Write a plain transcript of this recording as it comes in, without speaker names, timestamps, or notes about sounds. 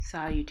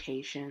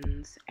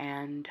Salutations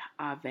and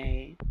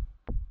Ave.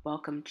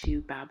 Welcome to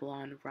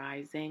Babylon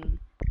Rising,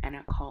 an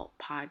occult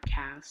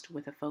podcast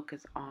with a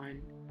focus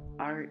on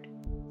art,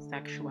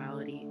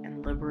 sexuality,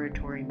 and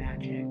liberatory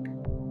magic.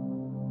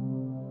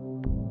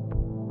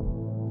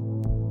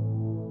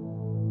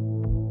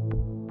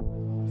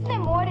 Isn't there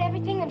more to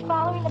everything than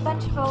following a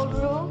bunch of old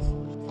rules?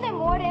 Isn't there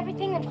more to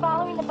everything than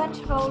following a bunch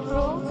of old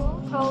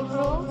rules? Old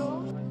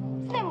rules?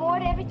 Isn't there more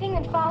to everything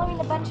than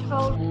following a bunch of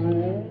old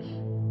rules?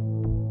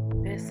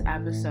 This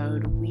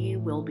episode, we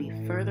will be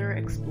further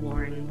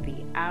exploring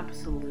the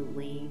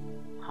absolutely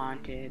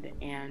haunted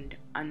and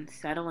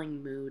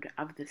unsettling mood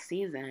of the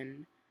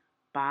season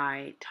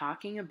by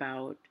talking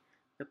about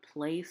the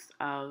place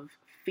of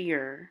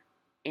fear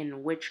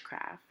in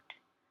witchcraft.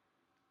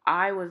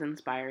 I was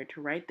inspired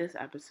to write this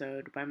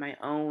episode by my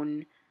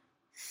own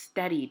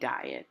steady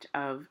diet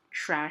of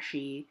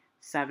trashy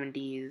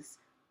 70s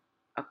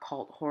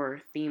occult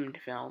horror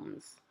themed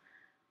films.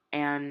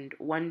 And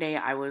one day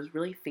I was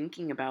really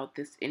thinking about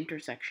this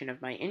intersection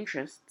of my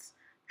interests,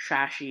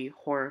 trashy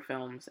horror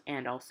films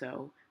and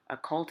also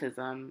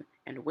occultism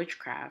and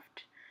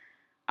witchcraft.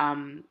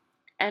 And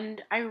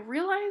I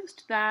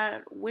realized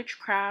that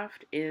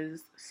witchcraft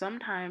is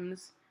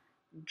sometimes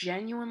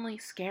genuinely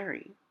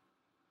scary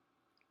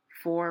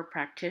for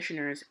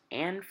practitioners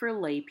and for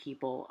lay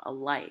people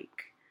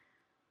alike.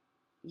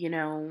 You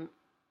know,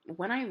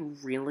 when I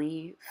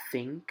really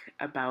think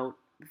about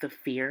the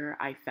fear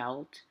I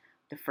felt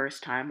the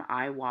first time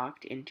I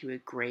walked into a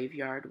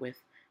graveyard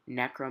with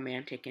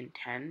necromantic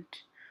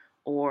intent,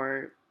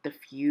 or the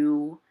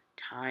few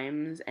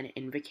times an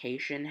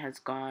invocation has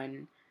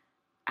gone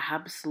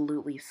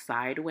absolutely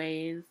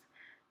sideways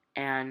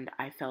and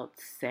I felt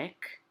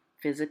sick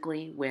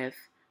physically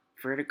with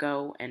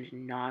vertigo and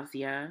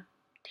nausea,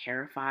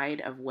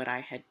 terrified of what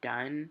I had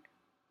done.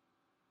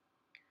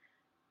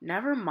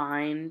 Never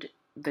mind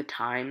the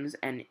times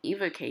an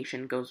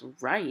evocation goes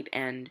right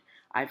and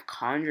I've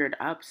conjured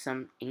up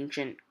some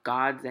ancient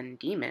gods and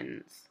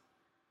demons.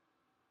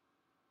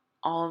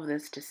 All of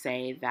this to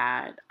say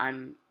that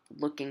I'm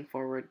looking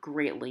forward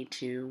greatly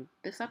to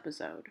this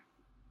episode.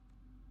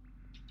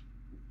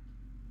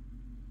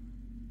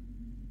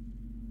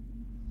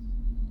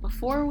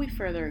 Before we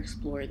further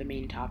explore the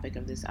main topic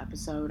of this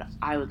episode,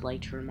 I would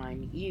like to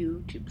remind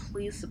you to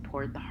please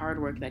support the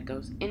hard work that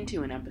goes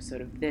into an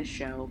episode of this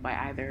show by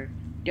either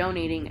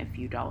donating a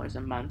few dollars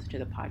a month to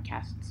the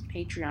podcast's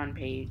Patreon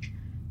page,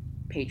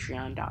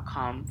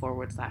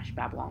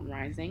 patreon.com/Babylon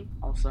Rising,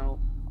 also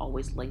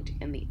always linked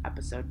in the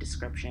episode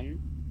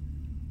description,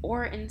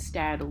 or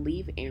instead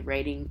leave a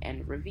rating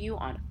and review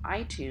on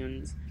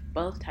iTunes.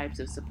 Both types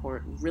of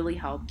support really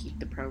help keep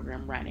the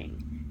program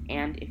running.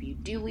 And if you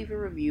do leave a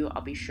review,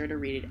 I'll be sure to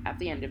read it at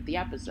the end of the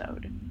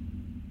episode.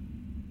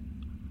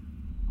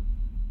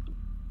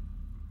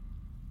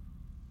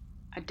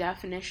 A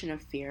definition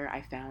of fear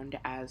I found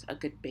as a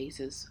good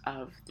basis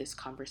of this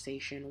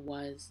conversation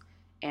was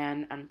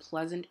an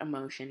unpleasant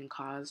emotion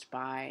caused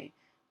by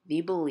the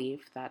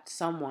belief that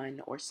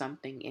someone or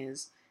something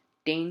is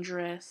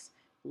dangerous,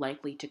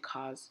 likely to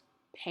cause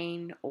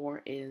pain,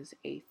 or is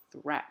a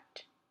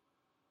threat.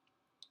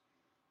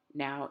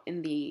 Now,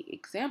 in the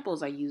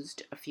examples I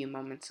used a few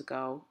moments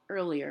ago,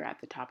 earlier at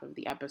the top of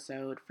the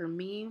episode, for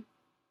me,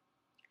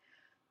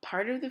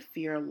 part of the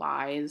fear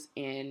lies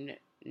in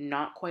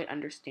not quite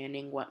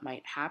understanding what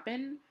might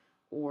happen,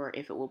 or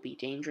if it will be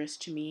dangerous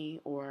to me,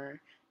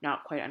 or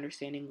not quite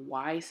understanding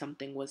why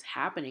something was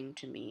happening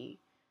to me.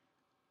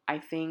 I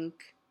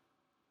think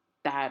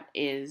that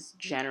is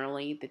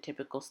generally the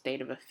typical state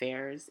of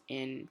affairs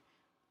in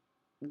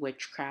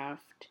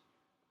witchcraft.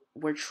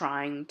 We're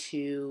trying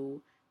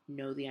to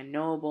know the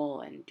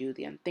unknowable and do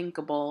the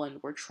unthinkable,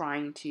 and we're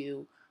trying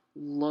to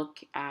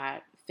look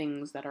at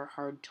things that are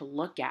hard to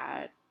look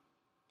at.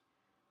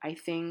 I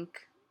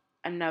think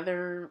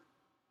another,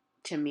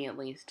 to me at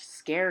least,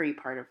 scary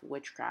part of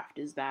witchcraft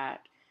is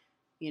that,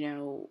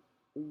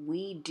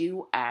 we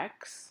do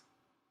X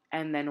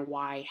and then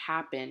Y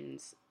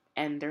happens,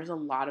 and there's a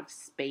lot of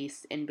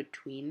space in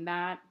between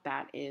that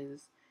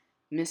is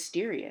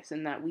mysterious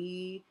and that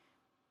we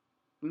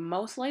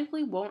most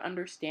likely won't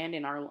understand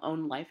in our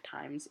own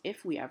lifetimes,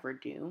 if we ever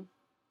do.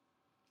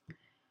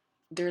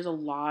 There's a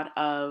lot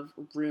of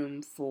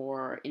room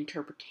for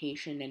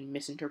interpretation and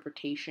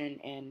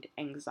misinterpretation and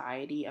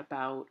anxiety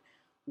about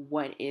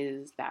what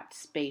is that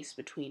space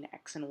between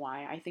X and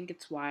Y. I think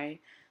it's why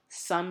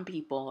some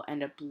people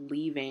end up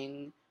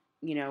leaving,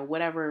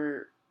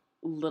 whatever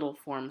little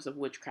forms of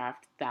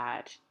witchcraft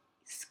that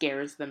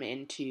scares them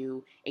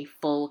into a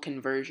full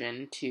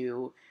conversion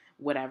to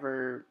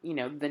whatever,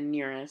 the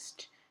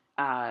nearest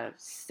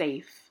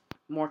safe,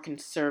 more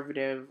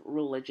conservative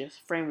religious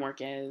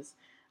framework is.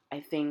 I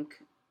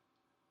think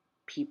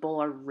people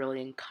are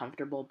really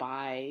uncomfortable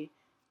by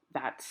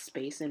that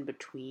space in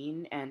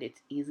between, and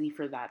it's easy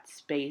for that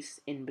space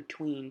in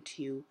between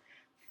to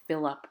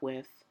fill up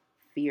with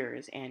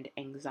fears and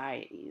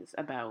anxieties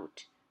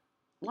about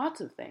lots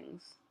of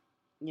things,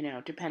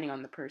 depending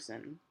on the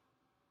person.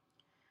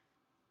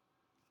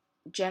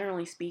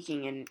 generally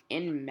speaking,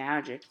 in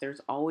magic,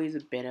 there's always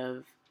a bit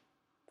of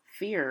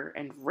fear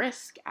and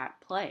risk at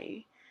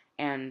play,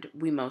 and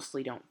we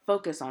mostly don't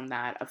focus on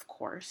that, of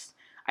course.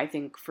 I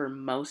think for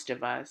most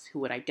of us who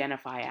would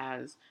identify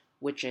as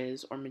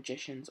witches or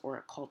magicians or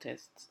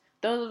occultists,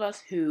 those of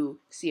us who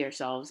see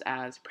ourselves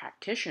as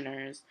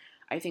practitioners,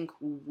 I think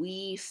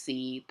we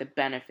see the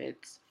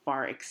benefits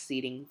far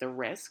exceeding the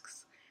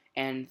risks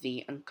and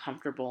the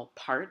uncomfortable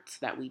parts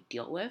that we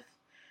deal with,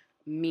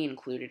 me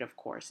included, of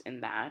course,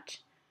 in that.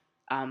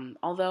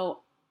 Although,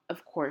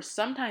 of course,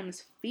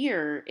 sometimes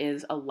fear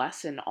is a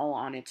lesson all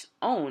on its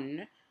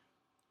own,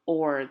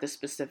 or the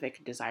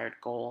specific desired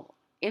goal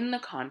in the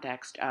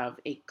context of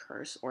a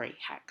curse or a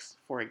hex,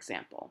 for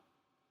example.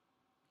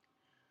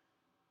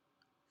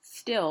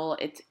 Still,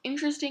 it's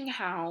interesting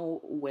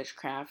how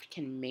witchcraft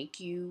can make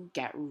you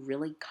get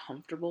really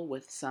comfortable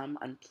with some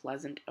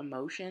unpleasant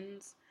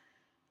emotions.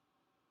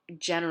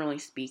 Generally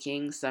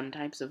speaking, some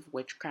types of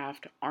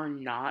witchcraft are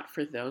not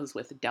for those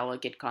with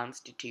delicate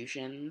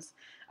constitutions.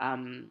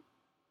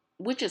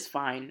 Which is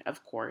fine,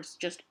 of course,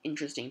 just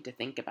interesting to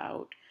think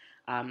about.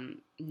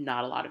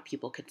 Not a lot of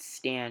people could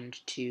stand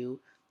to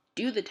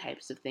do the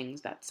types of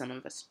things that some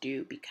of us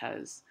do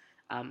because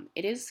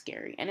it is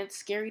scary, and it's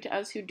scary to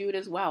us who do it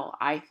as well.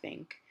 I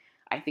think.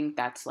 I think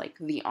that's like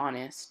the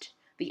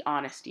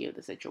honesty of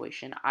the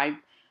situation.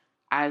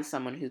 As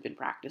someone who's been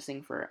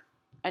practicing for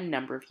a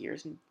number of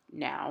years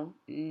now,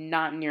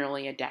 not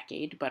nearly a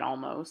decade, but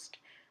almost,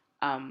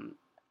 um,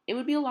 it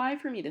would be a lie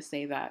for me to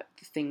say that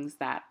the things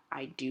that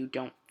I do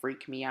don't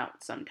freak me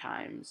out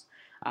sometimes,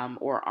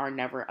 or are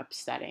never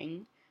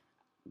upsetting.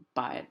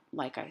 But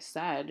like I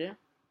said,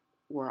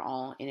 we're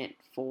all in it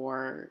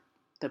for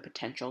the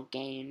potential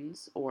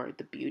gains or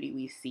the beauty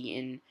we see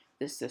in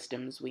the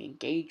systems we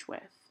engage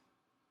with.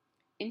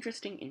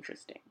 Interesting,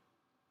 interesting.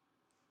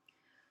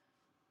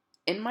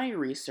 In my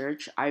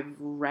research, I've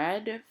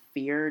read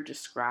fear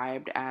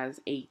described as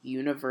a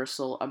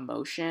universal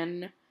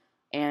emotion,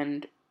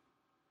 and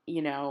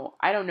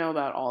I don't know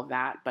about all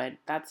that, but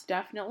that's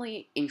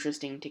definitely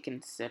interesting to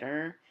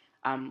consider.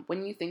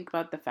 When you think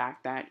about the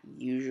fact that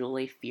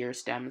usually fear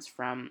stems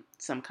from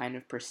some kind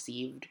of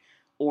perceived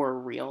or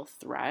real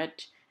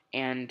threat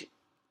and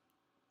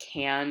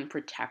can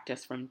protect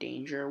us from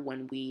danger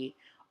when we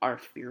are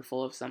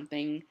fearful of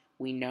something,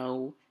 we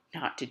know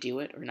not to do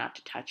it or not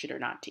to touch it or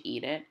not to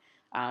eat it.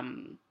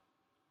 Um,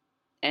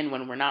 and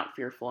when we're not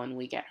fearful and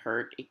we get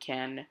hurt, it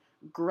can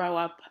grow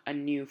up a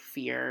new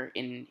fear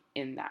in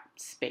that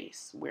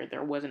space where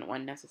there wasn't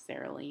one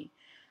necessarily.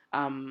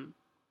 Um,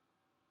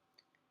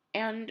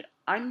 and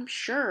I'm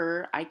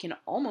sure I can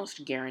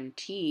almost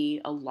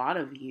guarantee a lot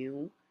of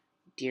you,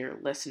 dear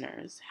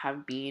listeners,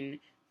 have been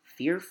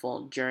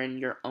fearful during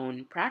your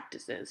own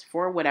practices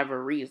for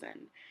whatever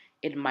reason.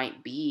 It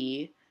might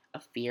be a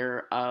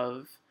fear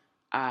of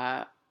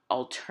uh,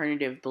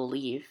 alternative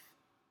belief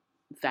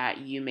that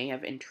you may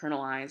have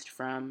internalized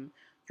from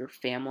your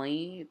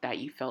family that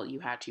you felt you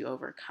had to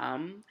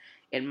overcome.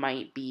 It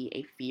might be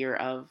a fear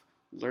of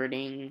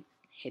learning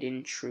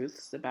hidden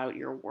truths about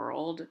your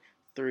world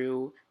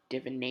through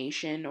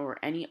divination or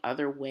any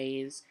other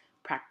ways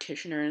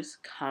practitioners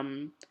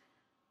come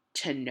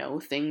to know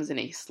things in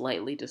a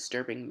slightly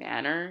disturbing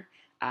manner.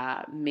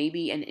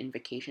 Maybe an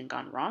invocation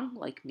gone wrong,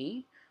 like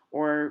me,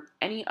 or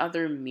any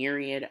other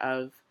myriad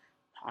of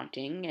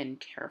haunting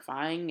and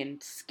terrifying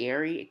and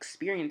scary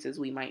experiences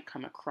we might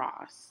come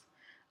across.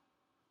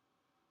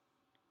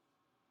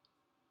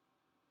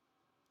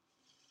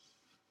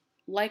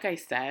 Like I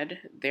said,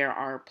 there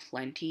are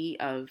plenty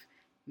of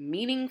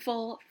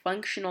meaningful,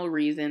 functional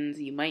reasons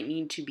you might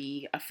need to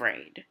be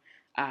afraid.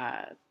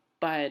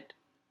 But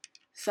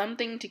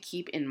something to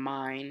keep in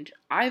mind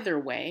either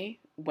way,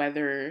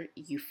 whether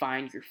you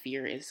find your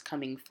fear is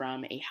coming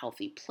from a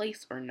healthy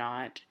place or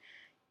not,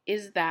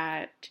 is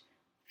that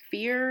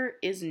fear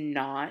is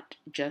not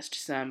just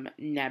some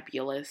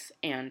nebulous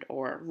and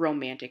or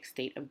romantic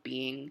state of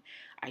being.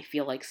 I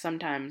feel like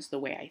sometimes the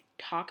way I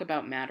talk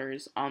about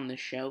matters on the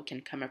show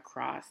can come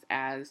across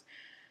as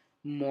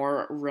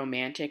more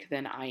romantic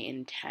than I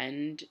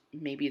intend.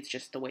 Maybe it's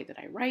just the way that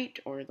I write,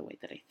 or the way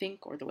that I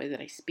think, or the way that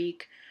I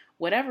speak.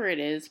 Whatever it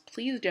is,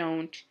 please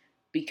don't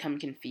become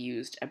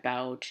confused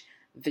about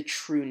the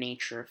true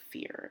nature of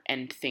fear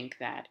and think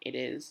that it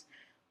is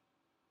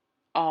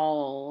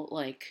all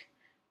like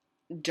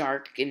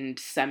darkened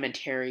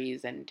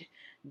cemeteries and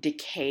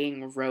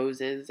decaying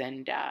roses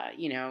and,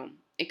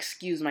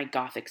 excuse my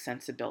gothic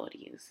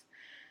sensibilities.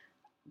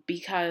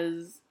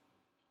 Because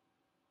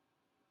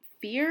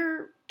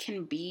fear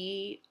can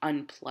be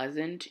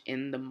unpleasant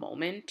in the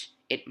moment.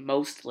 It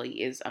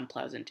mostly is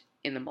unpleasant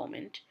in the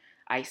moment.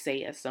 I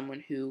say as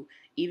someone who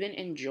even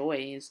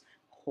enjoys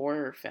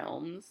horror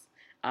films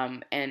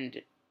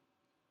and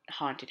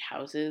haunted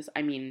houses.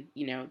 I mean,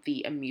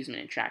 the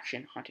amusement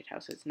attraction haunted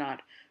houses,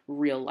 not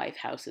real life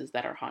houses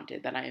that are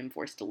haunted that I am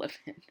forced to live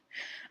in.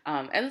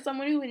 As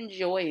someone who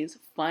enjoys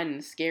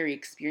fun, scary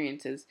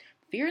experiences,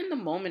 fear in the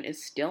moment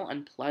is still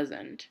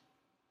unpleasant.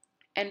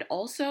 And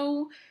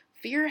also,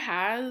 fear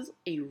has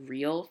a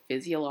real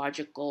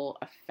physiological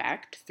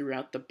effect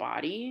throughout the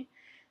body,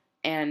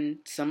 and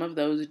some of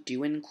those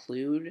do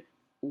include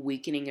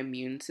weakening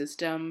immune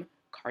system,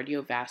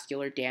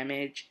 cardiovascular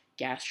damage,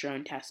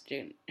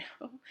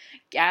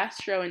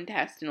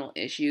 gastrointestinal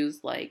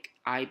issues like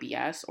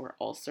IBS or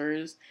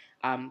ulcers,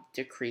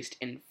 decreased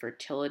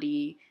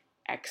infertility,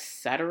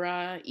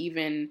 etc.,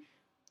 even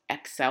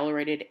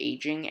accelerated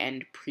aging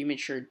and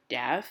premature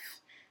death.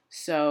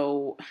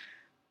 So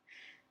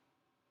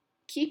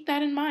keep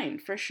that in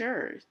mind for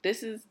sure.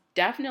 This is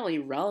definitely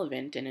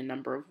relevant in a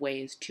number of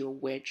ways to a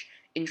witch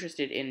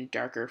interested in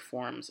darker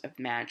forms of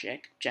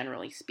magic,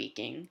 generally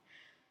speaking.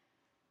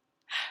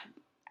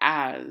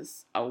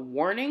 As a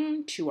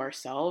warning to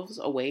ourselves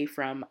away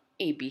from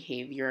a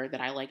behavior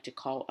that I like to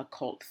call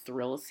occult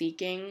thrill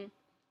seeking,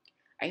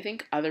 I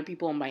think other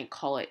people might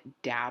call it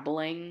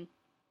dabbling.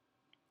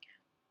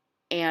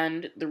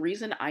 And the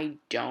reason I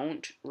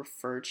don't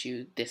refer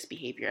to this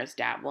behavior as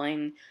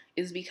dabbling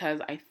is because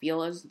I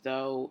feel as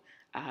though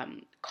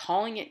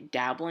calling it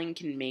dabbling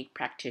can make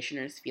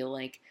practitioners feel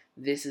like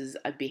this is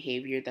a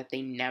behavior that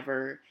they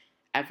never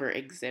ever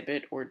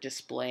exhibit or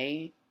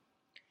display.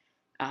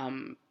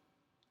 Um,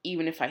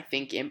 Even if I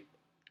think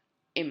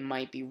it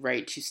might be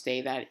right to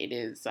say that it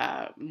is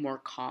more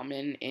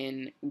common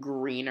in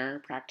greener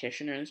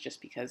practitioners,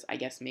 just because I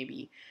guess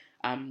maybe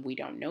we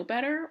don't know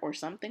better or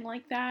something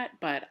like that.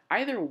 But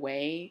either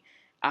way,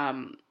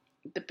 um,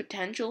 the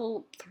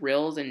potential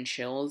thrills and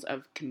chills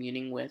of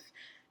communing with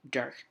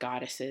dark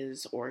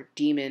goddesses or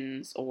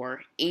demons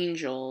or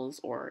angels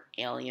or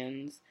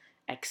aliens,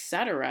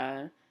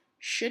 etc.,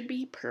 should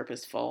be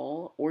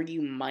purposeful, or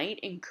you might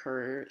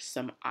incur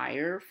some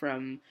ire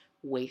from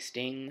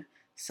wasting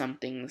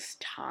something's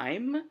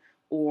time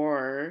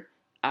or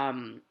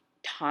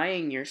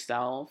tying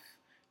yourself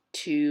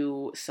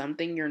to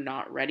something you're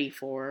not ready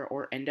for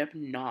or end up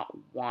not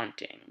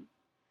wanting.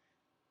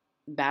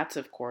 That's,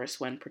 of course,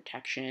 when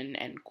protection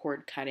and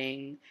cord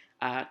cutting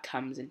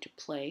comes into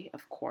play,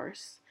 of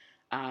course.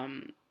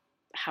 Um,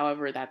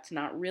 However, that's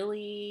not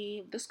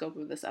really the scope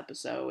of this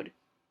episode.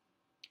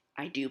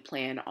 I do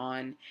plan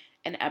on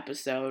an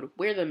episode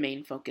where the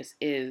main focus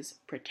is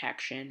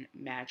protection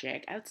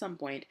magic. At some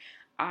point,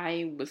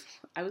 I was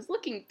I was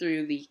looking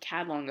through the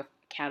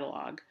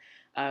catalog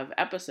of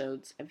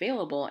episodes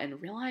available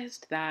and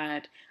realized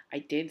that I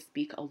did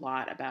speak a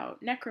lot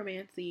about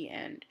necromancy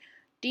and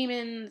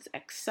demons,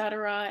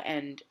 etc.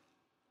 And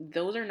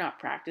those are not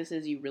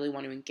practices you really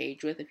want to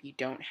engage with if you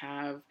don't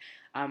have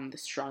the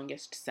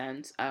strongest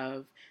sense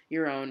of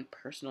your own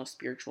personal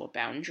spiritual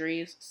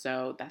boundaries.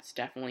 So that's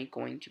definitely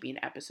going to be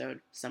an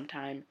episode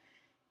sometime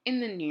in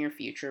the near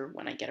future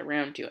when I get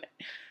around to it.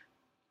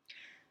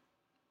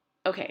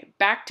 Okay,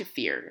 back to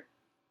fear.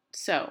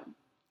 So,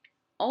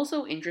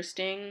 also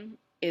interesting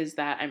is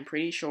that I'm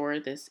pretty sure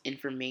this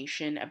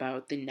information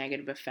about the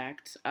negative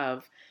effects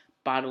of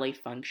bodily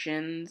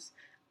functions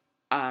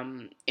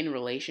in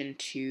relation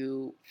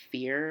to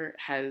fear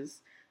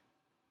has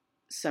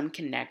some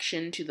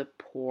connection to the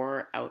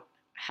poor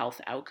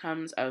health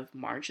outcomes of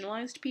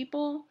marginalized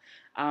people.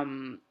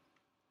 Um,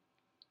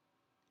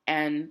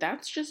 and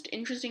that's just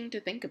interesting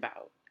to think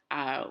about.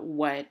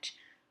 What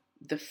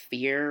the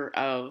fear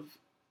of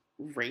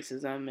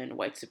racism and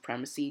white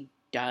supremacy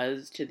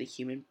does to the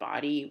human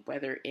body,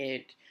 whether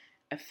it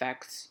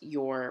affects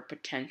your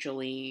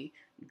potentially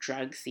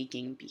drug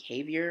seeking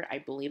behavior. I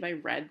believe I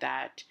read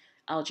that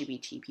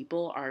LGBT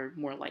people are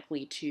more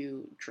likely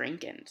to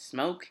drink and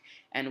smoke,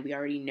 and we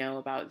already know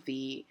about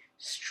the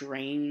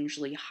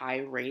strangely high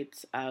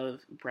rates of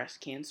breast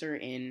cancer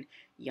in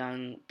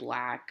young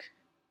black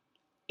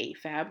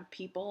AFAB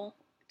people.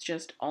 It's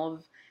just all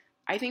of,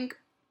 I think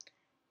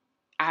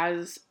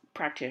as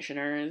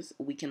practitioners,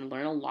 we can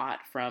learn a lot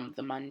from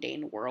the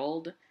mundane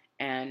world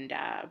and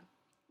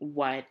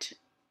what,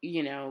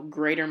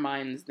 greater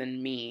minds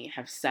than me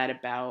have said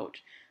about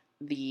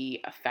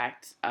the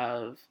effects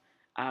of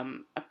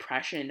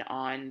oppression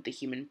on the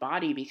human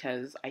body,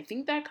 because I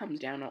think that comes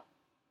down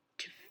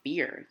to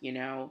fear,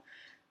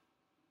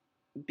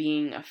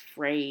 being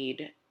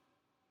afraid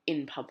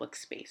in public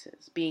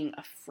spaces, being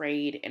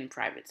afraid in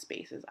private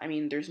spaces. I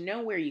mean, there's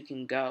nowhere you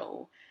can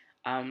go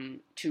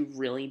to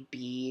really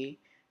be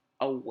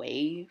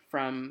away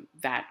from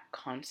that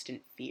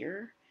constant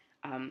fear.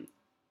 Um,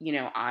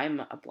 I'm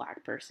a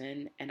black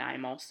person and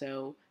I'm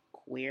also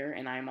queer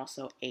and I'm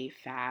also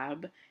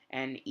AFAB.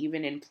 And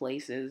even in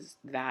places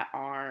that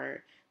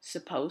are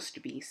supposed to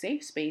be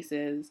safe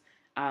spaces,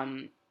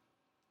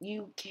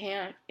 you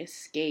can't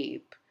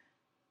escape,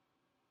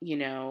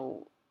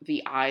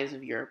 the eyes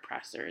of your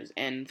oppressors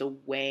and the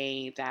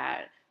way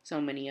that so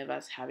many of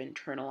us have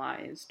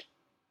internalized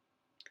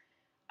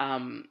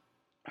um,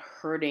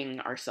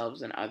 hurting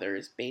ourselves and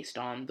others based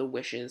on the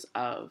wishes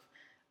of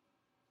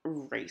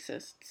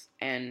racists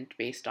and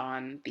based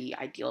on the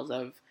ideals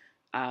of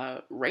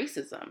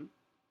racism.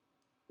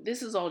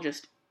 This is all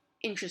just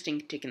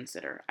interesting to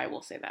consider. I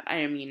will say that.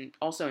 I mean,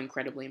 also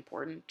incredibly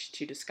important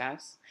to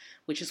discuss,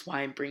 which is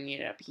why I'm bringing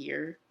it up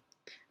here.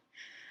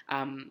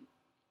 Um,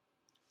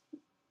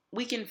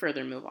 we can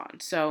further move on.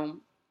 So,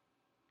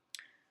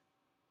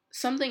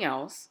 something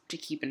else to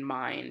keep in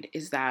mind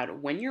is that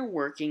when you're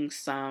working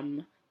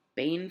some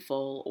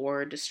baneful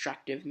or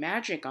destructive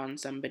magic on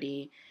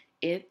somebody,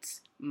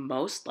 it's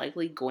most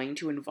likely going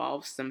to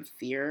involve some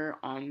fear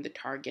on the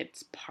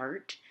target's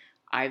part,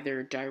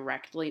 either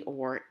directly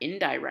or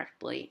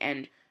indirectly.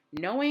 And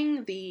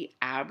knowing the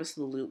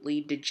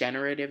absolutely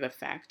degenerative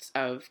effects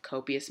of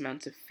copious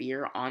amounts of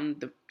fear on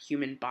the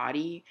human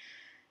body,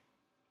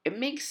 it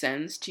makes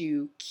sense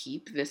to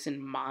keep this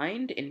in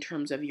mind in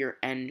terms of your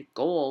end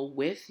goal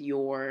with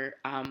your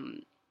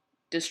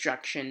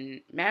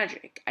destruction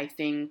magic. I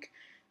think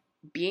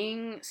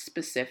being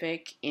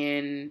specific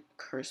in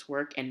curse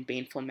work and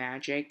baneful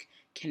magic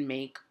can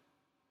make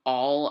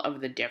all of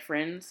the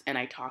difference. And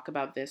I talk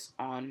about this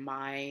on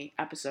my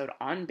episode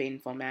on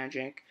baneful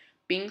magic.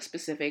 Being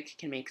specific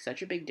can make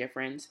such a big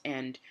difference,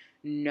 and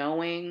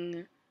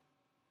knowing,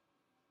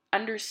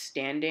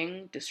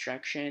 understanding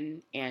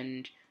destruction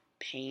and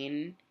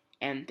pain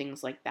and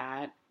things like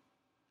that.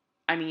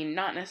 I mean,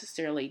 not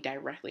necessarily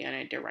directly on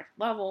a direct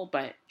level,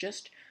 but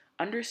just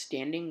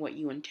understanding what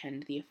you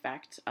intend the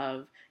effects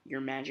of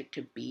your magic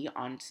to be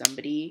on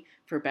somebody,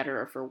 for better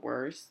or for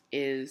worse,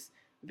 is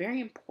very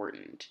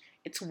important.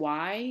 It's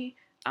why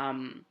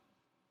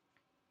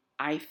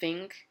I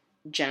think,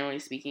 generally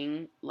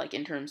speaking, like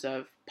in terms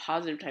of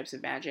positive types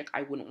of magic,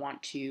 I wouldn't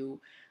want to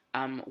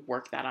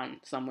work that on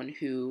someone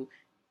who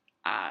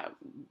uh,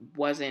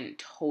 wasn't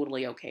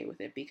totally okay with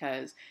it,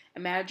 because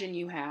imagine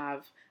you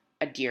have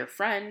a dear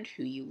friend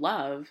who you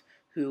love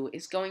who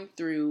is going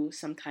through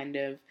some kind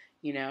of,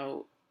 you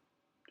know,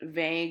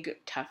 vague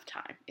tough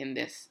time in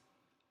this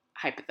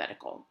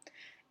hypothetical,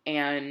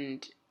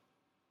 and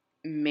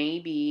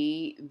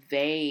maybe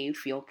they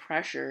feel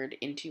pressured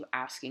into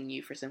asking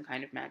you for some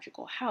kind of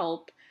magical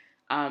help,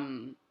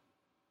 um,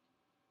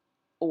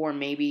 or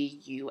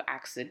maybe you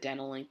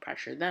accidentally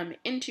pressure them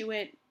into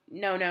it.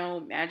 No, no,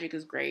 magic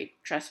is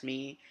great, trust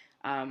me.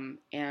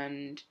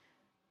 And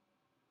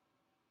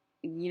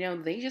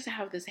they just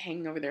have this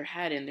hanging over their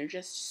head, and they're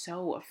just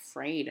so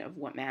afraid of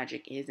what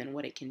magic is and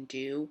what it can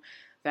do,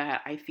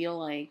 that I feel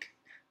like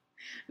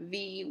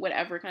the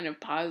whatever kind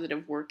of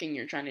positive working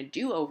you're trying to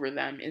do over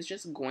them is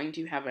just going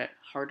to have a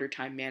harder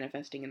time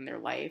manifesting in their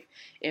life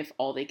if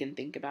all they can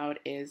think about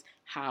is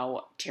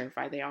how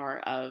terrified they are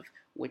of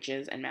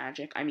witches and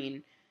magic. I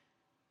mean,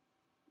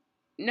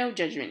 no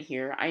judgment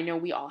here. I know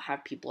we all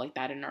have people like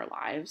that in our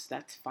lives.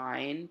 That's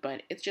fine.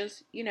 But it's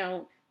just,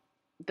 the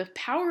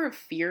power of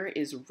fear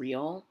is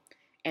real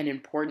and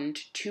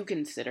important to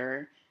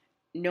consider,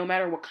 no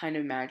matter what kind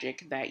of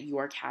magic that you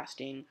are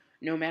casting,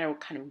 no matter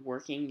what kind of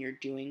working you're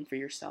doing for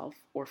yourself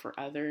or for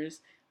others,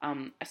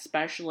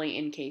 especially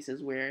in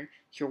cases where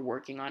you're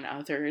working on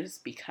others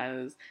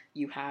because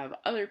you have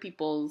other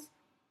people's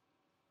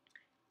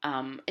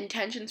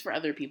intentions for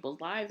other people's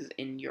lives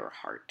in your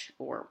heart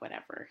or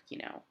whatever.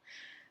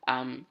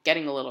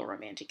 Getting a little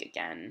romantic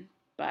again,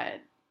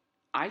 but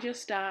I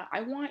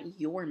want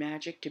your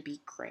magic to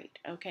be great,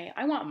 okay?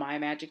 I want my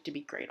magic to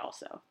be great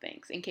also.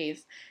 Thanks. In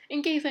case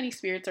any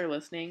spirits are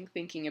listening,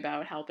 thinking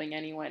about helping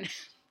anyone,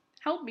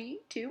 help me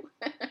too.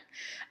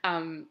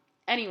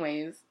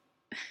 Anyways,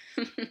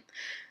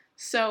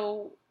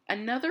 so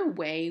another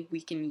way we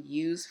can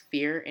use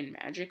fear in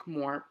magic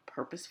more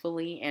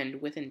purposefully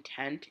and with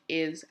intent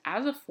is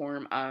as a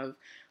form of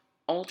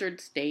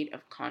altered state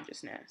of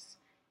consciousness.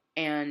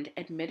 And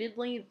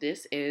admittedly,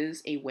 this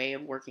is a way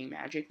of working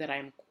magic that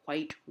I'm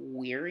quite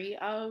weary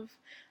of,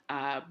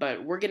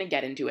 but we're going to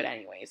get into it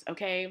anyways,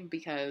 okay?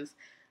 Because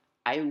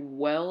I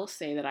will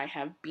say that I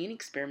have been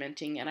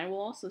experimenting, and I will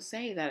also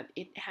say that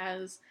it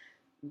has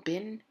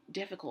been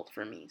difficult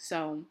for me.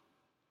 So,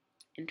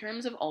 in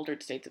terms of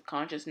altered states of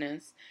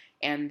consciousness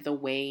and the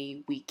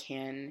way we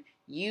can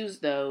use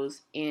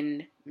those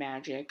in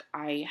magic,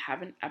 I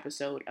have an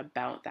episode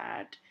about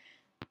that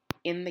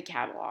in the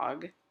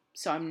catalog.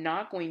 So I'm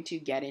not going to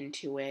get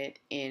into it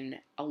in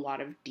a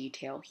lot of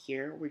detail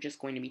here. We're just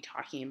going to be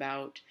talking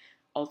about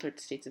altered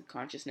states of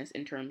consciousness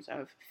in terms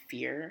of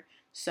fear.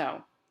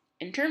 So,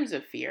 in terms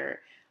of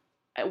fear,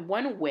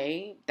 one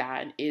way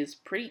that is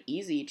pretty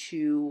easy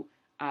to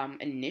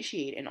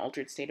initiate an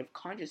altered state of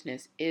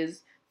consciousness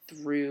is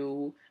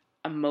through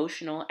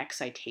emotional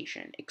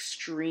excitation.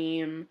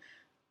 Extreme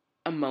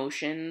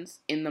emotions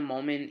in the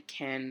moment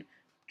can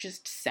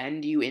just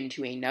send you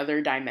into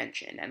another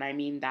dimension. And I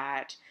mean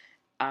that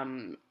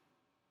um,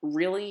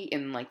 really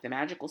in like the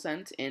magical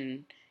sense,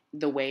 in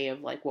the way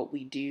of like what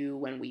we do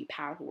when we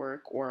path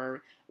work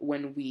or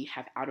when we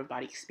have out of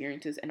body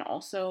experiences, and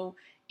also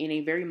in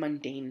a very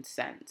mundane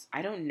sense.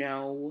 I don't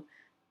know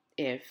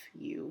if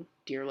you,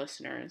 dear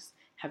listeners,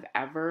 have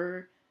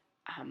ever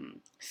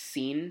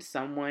seen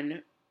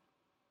someone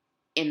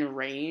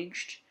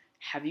enraged.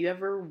 Have you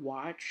ever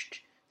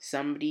watched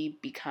somebody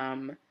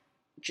become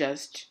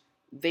just,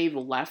 they've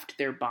left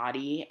their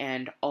body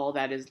and all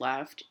that is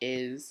left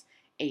is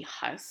a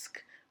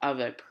husk of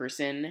a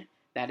person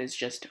that is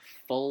just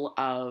full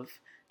of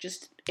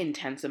just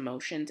intense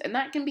emotions? And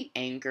that can be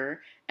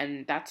anger,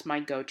 and that's my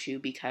go-to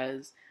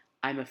because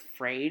I'm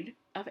afraid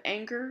of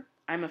anger.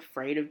 I'm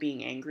afraid of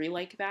being angry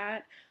like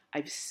that.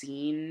 I've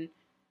seen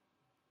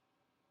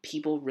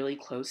people really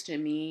close to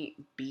me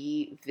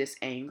be this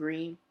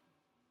angry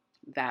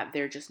that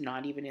they're just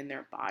not even in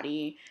their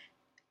body,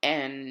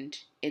 and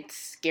it's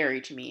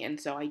scary to me. And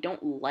so I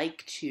don't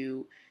like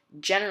to,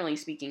 generally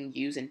speaking,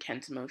 use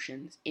intense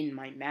emotions in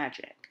my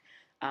magic.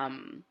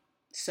 Um,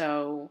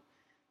 so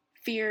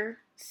fear,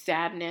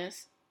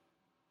 sadness,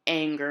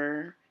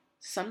 anger,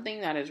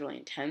 something that is really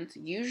intense,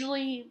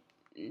 usually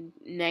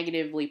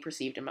negatively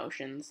perceived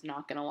emotions,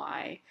 not gonna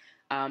lie,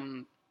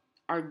 um,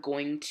 are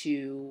going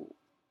to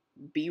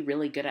be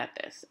really good at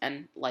this.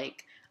 And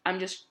like, I'm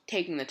just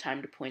taking the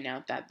time to point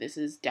out that this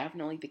is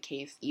definitely the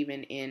case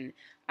even in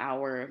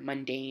our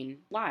mundane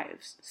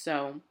lives.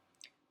 So,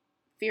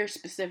 fear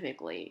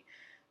specifically,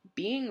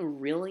 being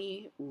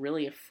really,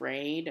 really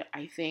afraid,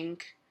 I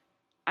think,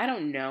 I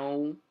don't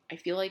know, I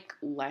feel like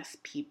less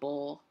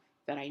people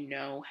that I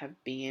know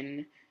have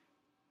been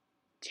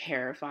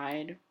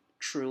terrified,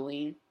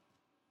 truly.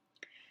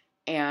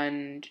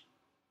 And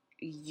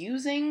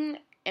using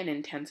an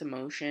intense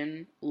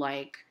emotion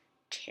like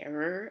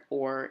terror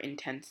or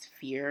intense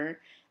fear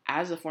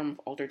as a form of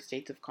altered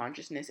states of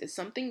consciousness is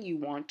something you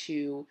want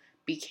to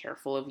be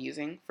careful of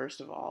using,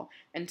 first of all.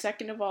 And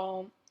second of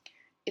all,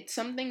 it's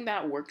something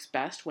that works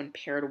best when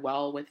paired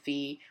well with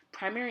the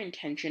primary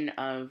intention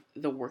of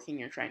the working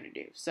you're trying to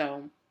do.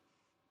 So,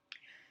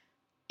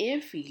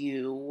 if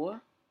you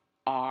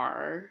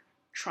are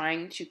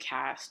trying to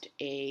cast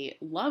a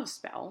love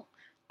spell,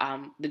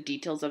 the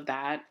details of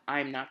that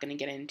I'm not going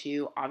to get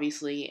into.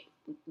 Obviously,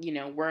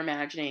 we're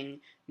imagining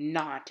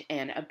not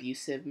an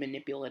abusive,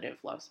 manipulative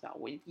love spell.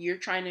 When you're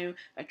trying to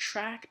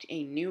attract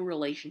a new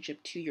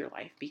relationship to your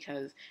life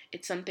because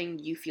it's something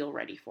you feel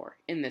ready for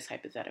in this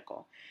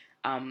hypothetical.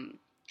 Um,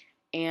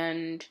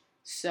 and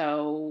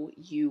so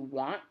you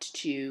want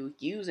to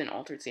use an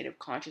altered state of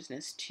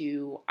consciousness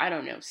to, I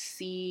don't know,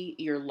 see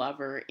your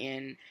lover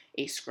in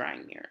a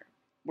scrying mirror.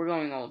 We're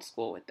going old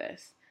school with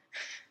this.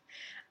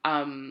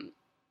 um,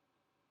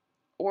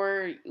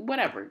 or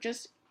whatever,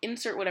 just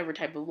insert whatever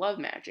type of love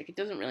magic. It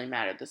doesn't really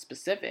matter the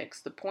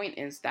specifics. The point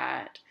is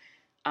that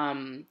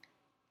um,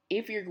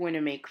 if you're going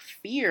to make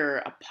fear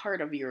a part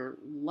of your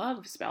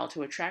love spell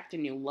to attract a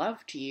new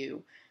love to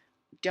you,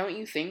 don't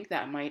you think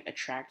that might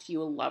attract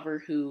you a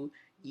lover who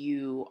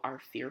you are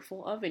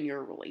fearful of in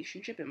your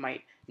relationship? It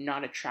might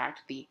not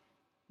attract the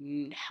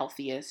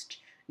healthiest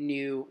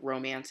new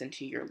romance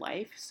into your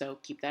life, so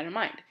keep that in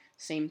mind.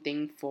 Same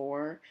thing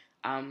for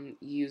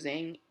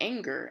using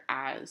anger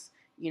as,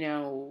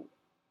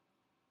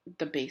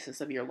 the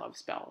basis of your love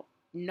spell.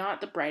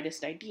 Not the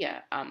brightest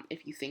idea,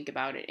 if you think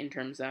about it in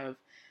terms of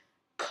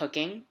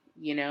cooking,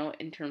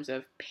 in terms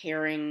of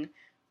pairing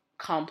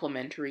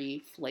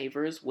complementary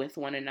flavors with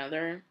one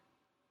another.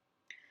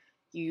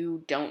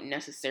 You don't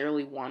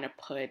necessarily want to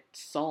put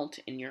salt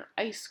in your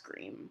ice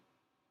cream,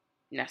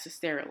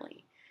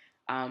 necessarily.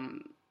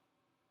 Um,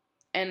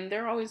 and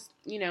there are always,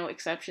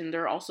 exceptions.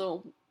 There are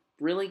also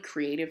really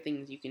creative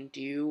things you can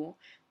do.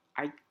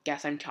 I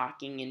guess I'm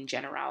talking in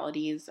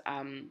generalities.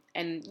 And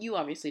you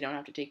obviously don't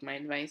have to take my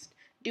advice.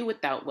 Do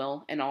without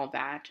will and all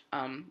that.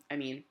 I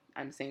mean,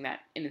 I'm saying that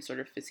in a sort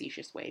of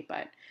facetious way,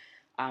 but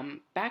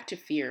back to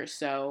fear.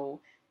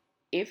 So,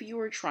 if you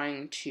were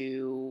trying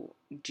to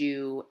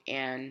do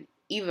an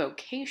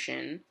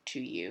evocation to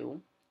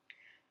you,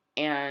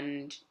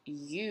 and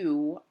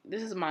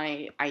this is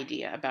my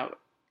idea about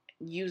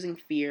using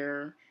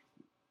fear,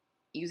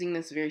 using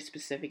this very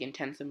specific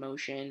intense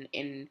emotion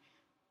in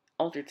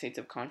altered states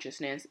of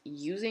consciousness,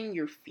 using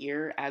your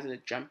fear as a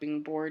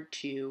jumping board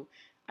to,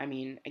 I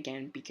mean,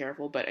 again, be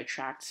careful, but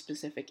attract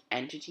specific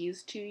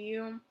entities to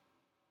you.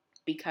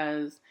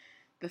 Because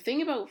the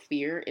thing about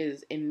fear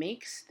is it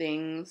makes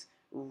things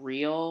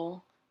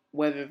real,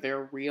 whether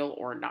they're real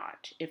or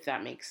not, if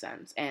that makes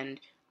sense. And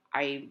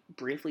I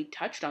briefly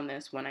touched on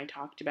this when I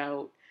talked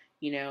about,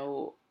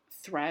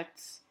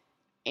 threats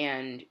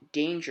and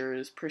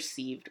dangers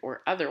perceived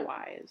or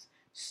otherwise.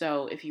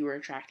 So if you were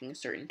attracting a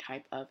certain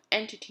type of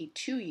entity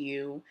to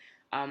you,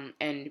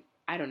 and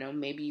I don't know,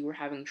 maybe you were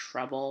having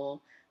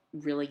trouble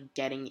really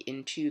getting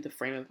into the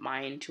frame of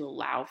mind to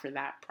allow for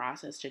that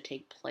process to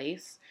take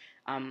place,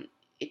 um,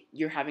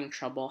 you're having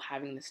trouble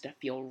having this stuff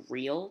feel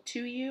real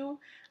to you,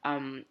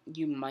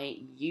 you might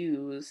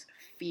use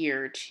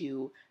fear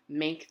to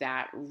make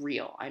that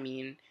real. I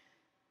mean,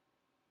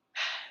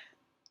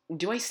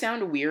 do I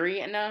sound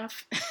weary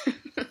enough?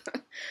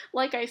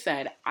 Like I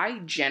said, I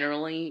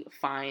generally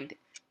find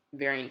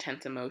very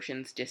intense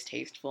emotions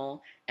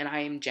distasteful, and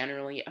I am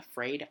generally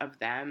afraid of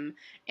them.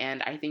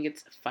 And I think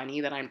it's funny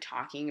that I'm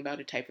talking about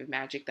a type of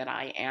magic that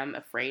I am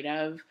afraid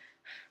of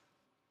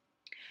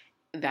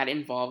that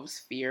involves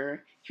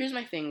fear. Here's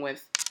my thing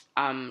with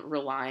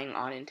relying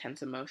on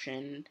intense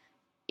emotion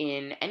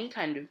in any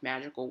kind of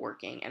magical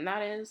working, and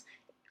that is,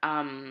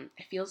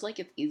 it feels like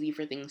it's easy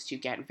for things to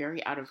get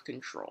very out of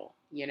control,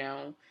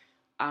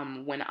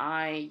 when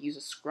I use a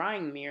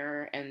scrying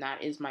mirror, and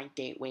that is my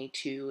gateway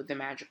to the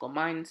magical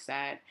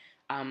mindset,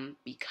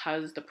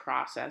 because the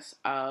process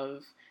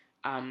of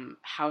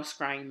how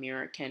scrying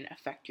mirror can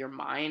affect your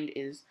mind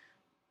is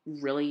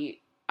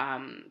really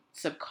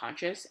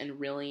subconscious, and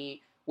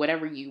really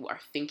whatever you are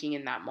thinking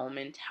in that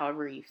moment,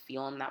 however you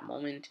feel in that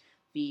moment,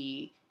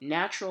 the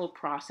natural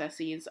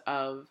processes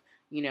of,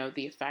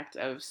 the effect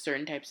of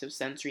certain types of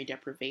sensory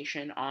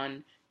deprivation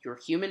on your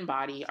human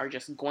body are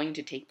just going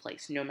to take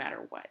place no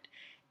matter what.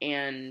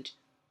 And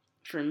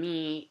for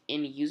me,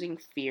 in using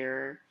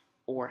fear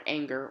or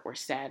anger or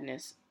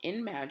sadness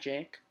in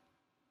magic,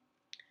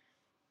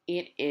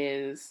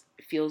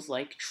 feels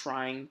like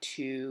trying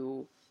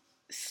to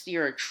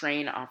steer a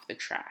train off the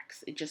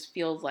tracks. It just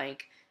feels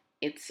like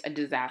it's a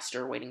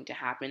disaster waiting to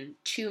happen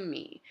to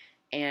me.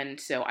 And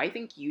so I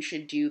think you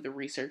should do the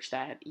research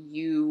that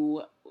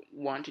you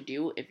want to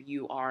do if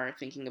you are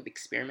thinking of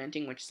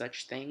experimenting with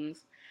such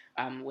things.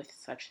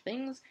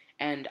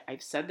 And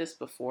I've said this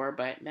before,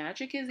 but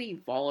magic is a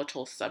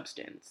volatile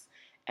substance.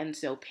 And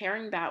so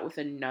pairing that with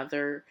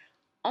another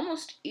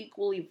almost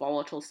equally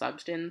volatile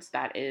substance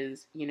that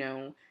is,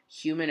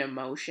 human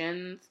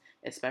emotions,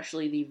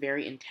 especially the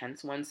very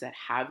intense ones that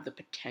have the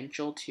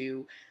potential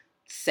to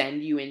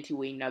send you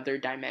into another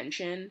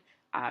dimension,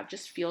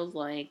 just feels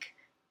like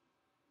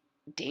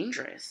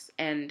dangerous.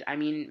 And I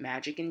mean,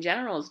 magic in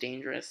general is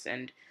dangerous,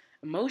 and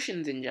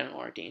emotions in general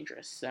are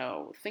dangerous.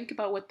 So think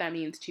about what that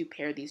means to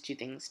pair these two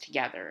things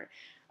together,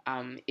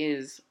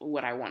 is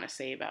what I want to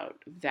say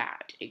about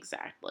that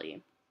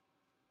exactly.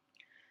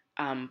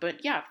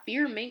 But yeah,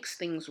 fear makes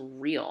things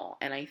real.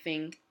 And I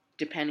think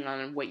depending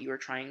on what you are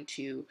trying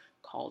to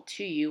call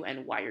to you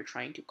and why you're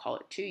trying to call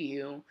it to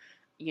you,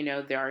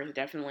 there are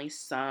definitely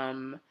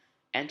some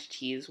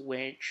entities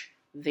which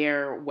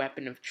their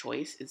weapon of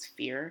choice is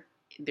fear.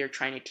 They're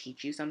trying to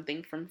teach you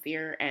something from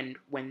fear. And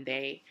when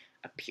they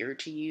appear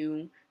to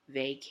you,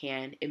 they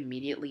can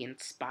immediately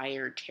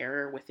inspire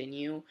terror within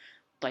you,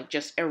 like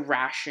just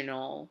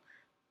irrational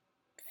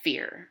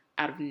fear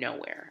out of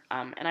nowhere.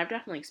 And I've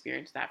definitely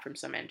experienced that from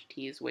some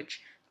entities,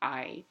 which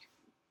I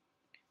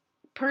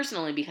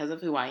personally, because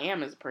of who I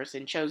am as a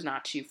person, chose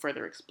not to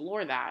further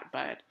explore that.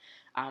 But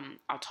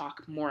I'll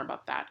talk more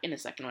about that in a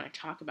second when I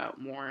talk about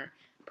more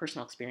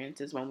personal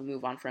experiences when we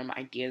move on from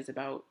ideas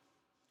about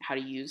how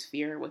to use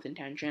fear with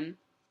intention.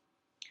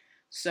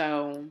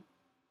 So,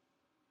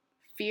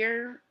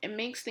 fear, it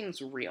makes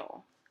things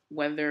real.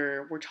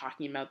 Whether we're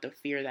talking about the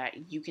fear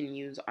that you can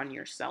use on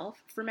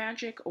yourself for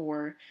magic,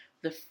 or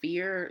the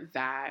fear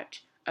that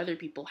other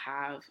people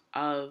have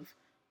of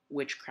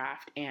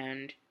witchcraft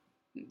and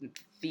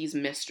these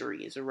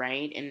mysteries,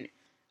 right? And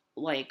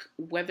like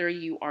whether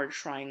you are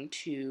trying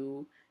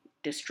to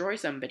destroy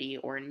somebody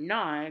or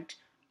not,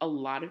 a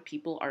lot of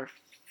people are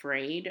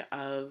afraid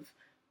of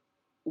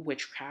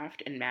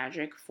witchcraft and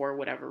magic for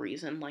whatever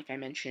reason. Like I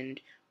mentioned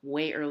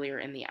way earlier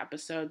in the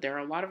episode, there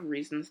are a lot of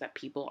reasons that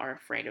people are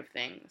afraid of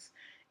things.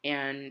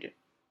 And,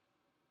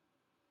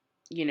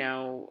 you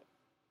know,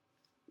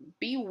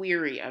 be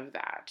weary of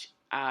that.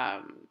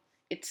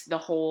 It's the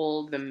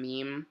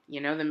meme,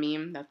 the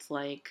meme that's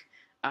like,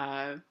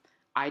 uh,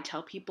 I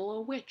tell people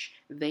a witch,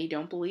 they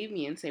don't believe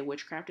me and say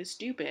witchcraft is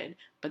stupid.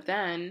 But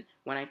then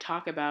when I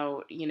talk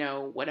about,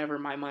 whatever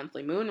my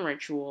monthly moon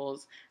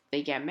rituals,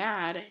 they get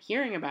mad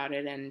hearing about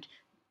it and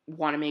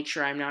want to make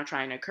sure I'm not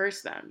trying to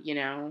curse them.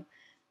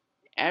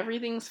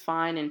 Everything's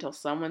fine until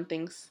someone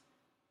thinks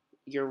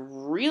you're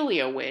really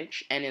a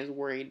witch and is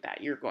worried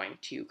that you're going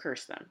to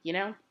curse them.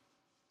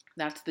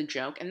 That's the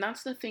joke, and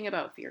that's the thing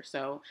about fear.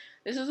 So,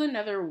 this is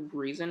another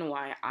reason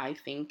why I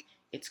think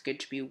it's good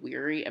to be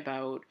weary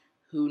about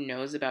who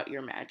knows about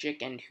your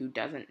magic and who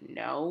doesn't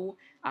know,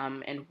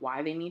 and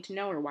why they need to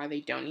know or why they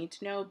don't need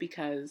to know,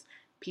 because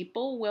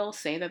people will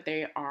say that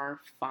they are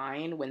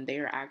fine when they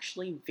are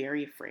actually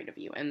very afraid of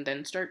you and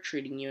then start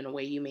treating you in a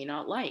way you may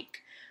not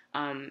like.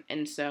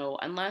 And so,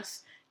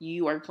 unless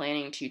you are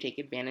planning to take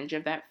advantage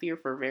of that fear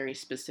for very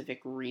specific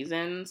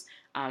reasons,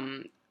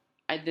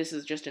 this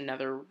is just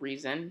another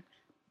reason.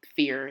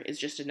 Fear is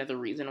just another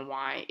reason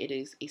why it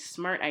is a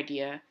smart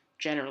idea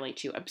generally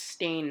to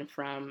abstain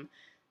from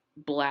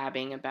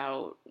blabbing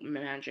about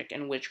magic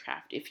and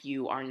witchcraft if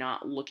you are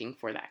not looking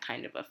for that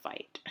kind of a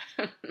fight.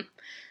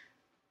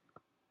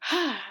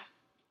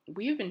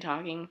 We have been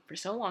talking for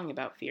so long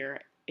about fear,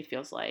 it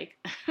feels like.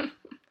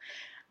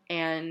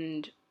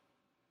 And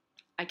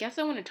I guess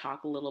I want to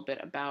talk a little bit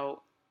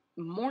about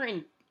more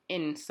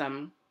in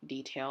some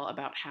detail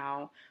about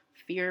how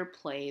fear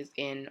plays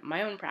in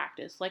my own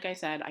practice. Like I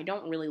said, I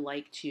don't really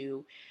like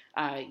to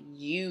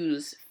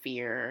use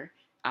fear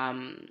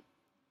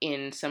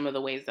in some of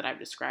the ways that I've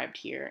described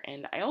here,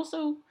 and I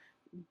also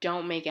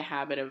don't make a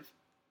habit of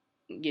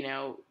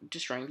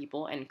destroying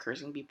people and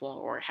cursing people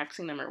or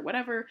hexing them or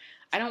whatever.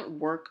 I don't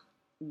work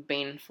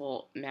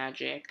baneful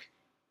magic.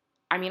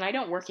 I mean, I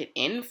don't work it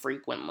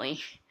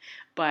infrequently,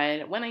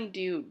 but when I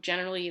do,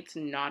 generally it's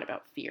not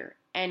about fear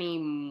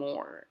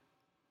anymore.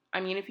 I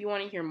mean, if you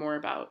want to hear more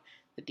about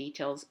the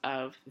details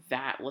of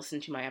that, listen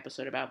to my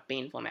episode about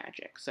baneful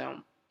magic. So,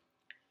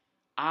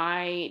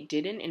 I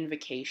did an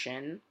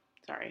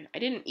I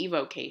did an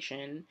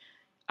evocation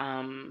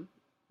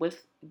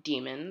with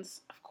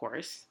demons, of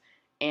course,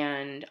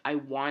 and I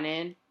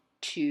wanted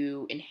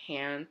to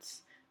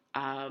enhance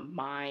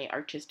my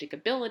artistic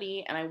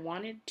ability, and I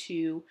wanted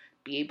to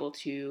be able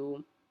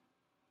to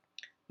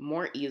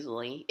more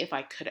easily, if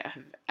I could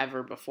have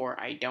ever before,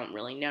 I don't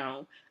really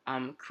know,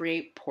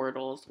 create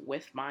portals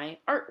with my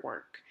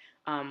artwork.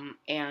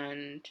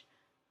 And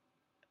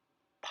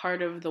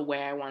part of the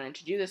way I wanted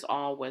to do this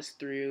all was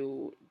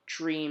through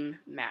dream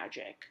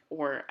magic,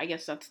 or I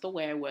guess that's the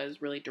way I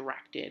was really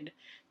directed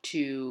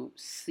to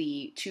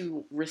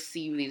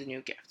receive these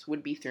new gifts,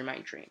 would be through my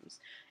dreams.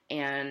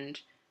 And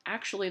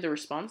actually, the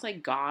response I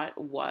got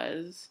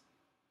was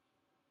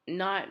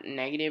not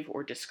negative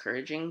or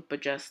discouraging,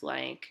 but just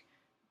like,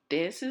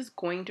 this is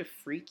going to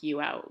freak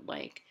you out.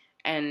 Like,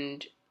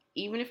 and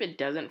even if it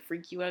doesn't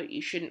freak you out,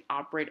 you shouldn't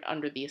operate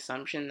under the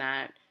assumption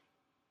that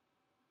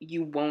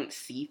you won't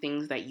see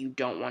things that you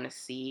don't want to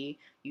see.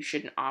 You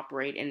shouldn't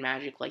operate in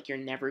magic like you're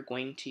never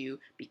going to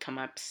become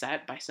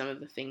upset by some of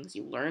the things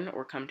you learn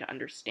or come to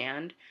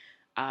understand.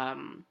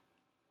 Um,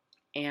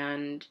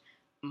 and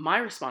my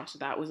response to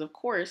that was, of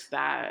course,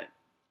 that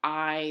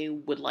I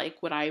would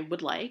like what I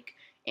would like.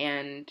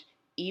 And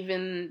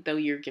even though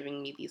you're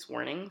giving me these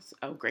warnings,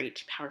 oh,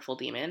 great, powerful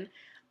demon,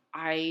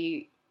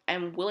 I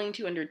am willing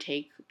to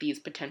undertake these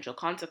potential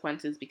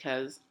consequences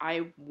because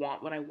I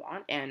want what I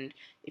want. And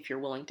if you're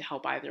willing to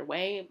help either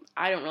way,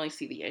 I don't really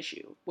see the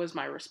issue, was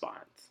my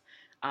response.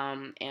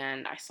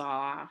 And I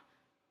saw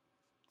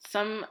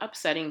some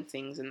upsetting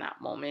things in that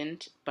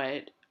moment,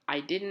 but I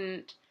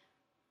didn't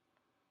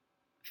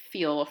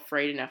feel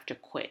afraid enough to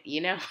quit,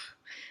 you know?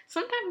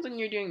 Sometimes when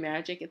you're doing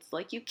magic, it's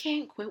like you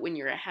can't quit when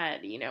you're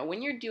ahead, you know?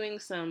 When you're doing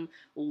some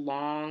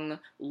long,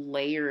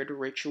 layered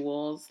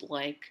rituals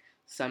like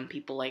some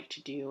people like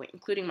to do,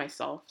 including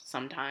myself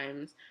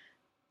sometimes,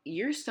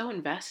 you're so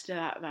invested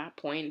at that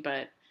point,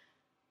 but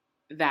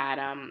that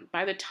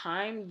by the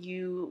time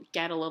you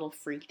get a little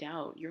freaked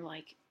out, you're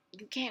like,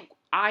 you can't,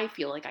 I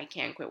feel like I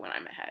can't quit when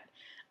I'm ahead.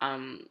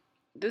 Um,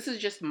 this is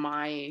just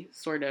my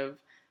sort of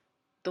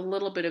the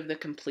little bit of the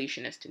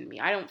completionist in me.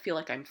 I don't feel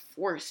like I'm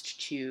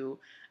forced to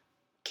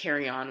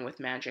carry on with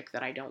magic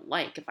that I don't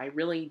like. If I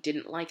really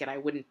didn't like it, I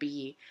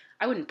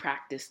wouldn't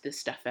practice this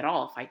stuff at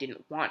all if I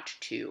didn't want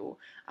to.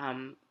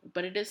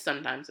 But it is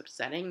sometimes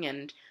upsetting,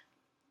 and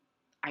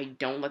I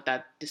don't let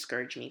that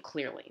discourage me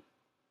clearly.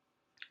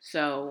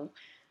 So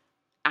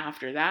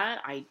after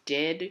that, I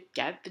did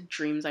get the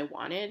dreams I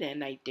wanted,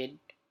 and I did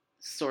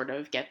sort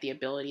of get the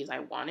abilities I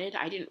wanted.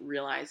 I didn't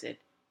realize it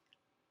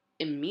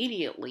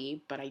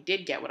immediately, but I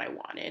did get what I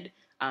wanted.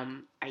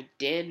 I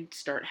did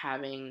start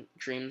having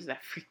dreams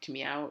that freaked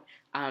me out.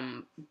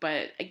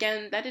 But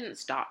again, that didn't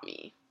stop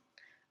me.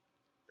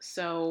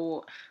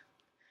 So,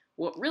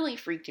 what really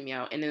freaked me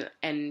out,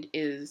 and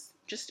is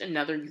just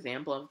another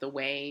example of the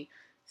way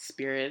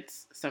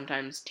spirits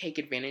sometimes take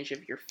advantage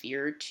of your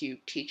fear to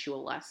teach you a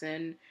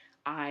lesson.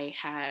 I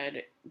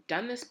had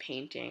done this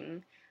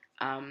painting,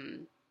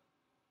 um,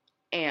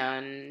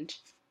 and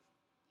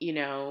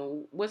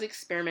was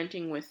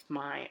experimenting with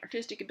my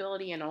artistic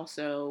ability and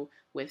also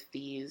with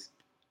these,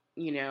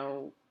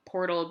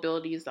 portal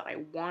abilities that I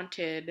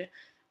wanted.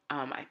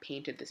 I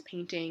painted this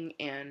painting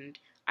and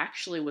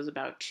actually was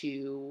about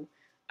to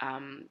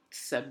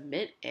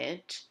submit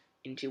it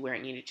into where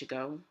it needed to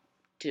go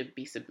to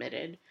be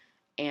submitted.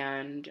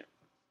 And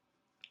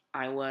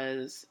I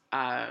was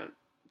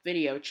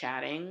video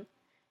chatting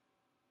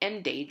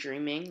and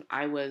daydreaming.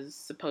 I was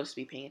supposed to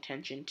be paying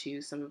attention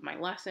to some of my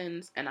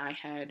lessons, and I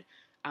had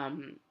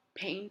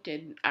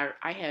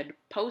I had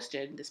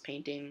posted this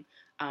painting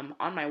on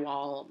my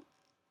wall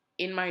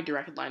in my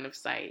direct line of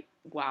sight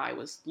while I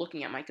was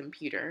looking at my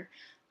computer.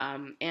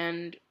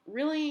 And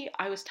really,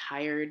 I was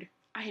tired.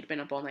 I had been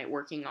up all night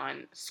working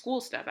on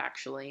school stuff,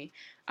 actually.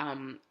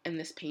 And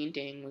this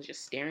painting was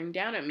just staring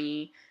down at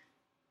me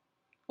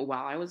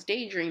while I was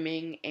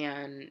daydreaming,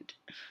 and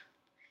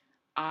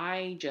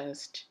I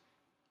just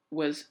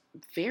was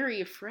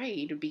very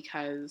afraid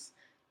because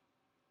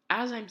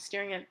as I'm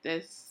staring at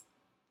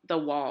the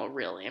wall,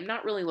 really, I'm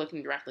not really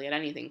looking directly at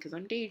anything because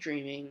I'm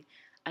daydreaming,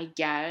 I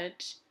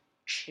get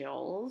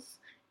chills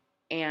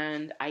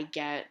and I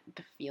get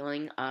the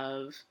feeling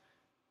of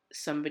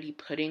somebody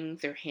putting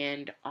their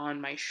hand on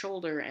my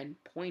shoulder and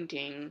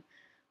pointing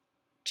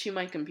to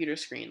my computer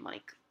screen,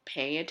 like,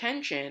 pay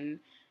attention.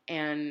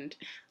 And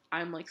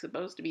I'm like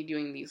supposed to be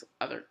doing these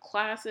other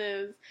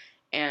classes,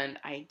 and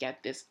I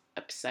get this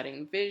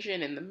upsetting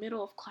vision in the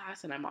middle of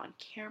class, and I'm on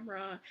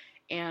camera,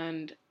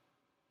 and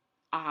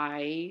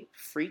I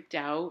freaked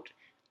out.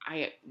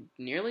 I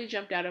nearly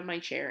jumped out of my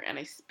chair, and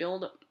I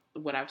spilled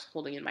what I was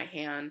holding in my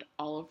hand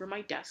all over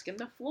my desk and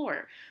the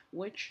floor,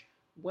 which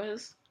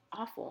was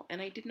awful,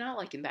 and I did not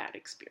like that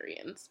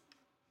experience.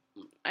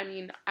 I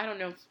mean, I don't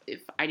know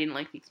if I didn't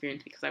like the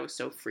experience because I was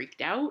so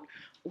freaked out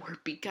or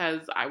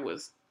because I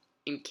was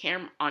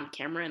on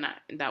camera and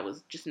that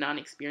was just not an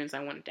experience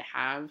I wanted to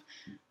have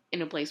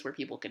in a place where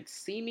people could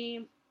see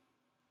me.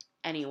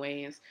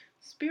 Anyways,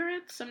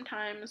 spirits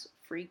sometimes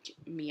freak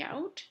me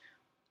out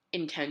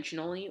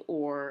intentionally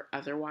or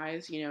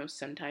otherwise,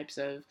 some types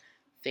of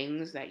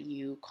things that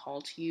you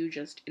call to you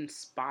just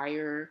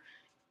inspire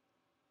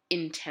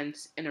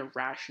intense and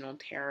irrational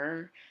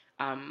terror.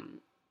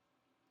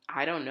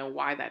 I don't know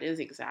why that is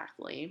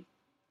exactly.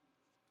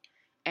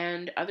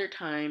 And other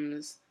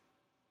times,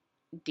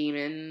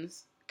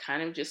 demons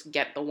kind of just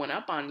get the one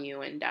up on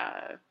you and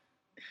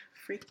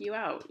freak you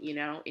out,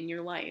 in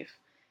your life.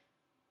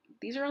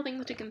 These are all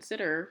things to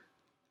consider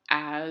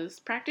as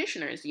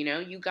practitioners.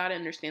 You got to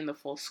understand the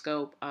full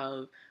scope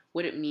of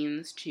what it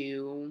means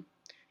to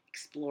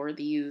explore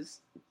these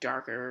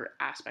darker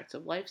aspects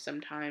of life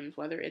sometimes,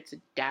 whether it's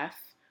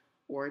death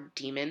or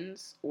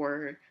demons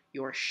or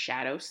your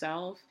shadow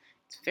self.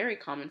 It's very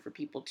common for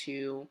people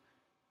to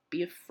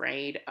be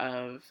afraid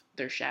of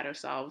their shadow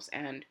selves,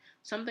 and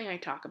something I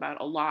talk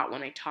about a lot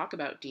when I talk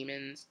about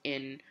demons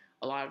in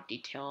a lot of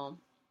detail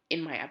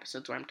in my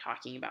episodes where I'm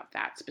talking about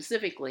that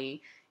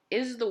specifically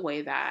is the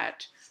way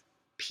that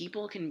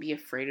people can be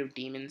afraid of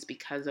demons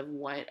because of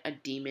what a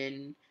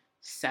demon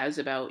says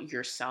about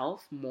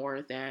yourself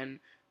more than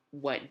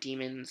what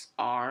demons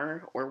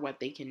are or what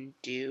they can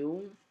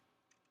do.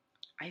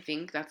 I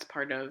think that's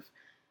part of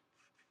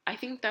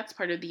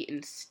the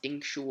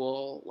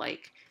instinctual,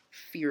 like,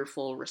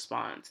 fearful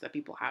response that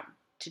people have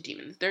to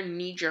demons. Their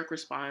knee-jerk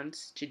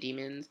response to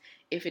demons,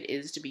 if it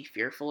is to be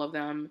fearful of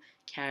them,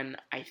 can,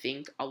 I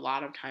think, a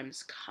lot of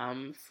times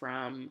come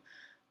from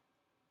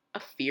a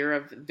fear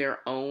of their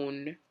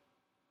own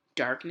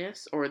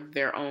darkness or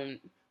their own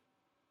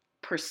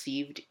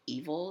perceived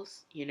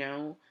evils,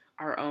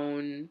 our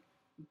own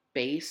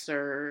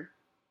baser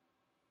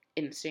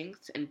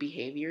instincts and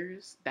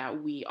behaviors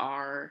that we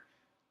are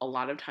a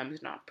lot of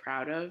times not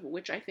proud of,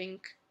 which I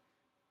think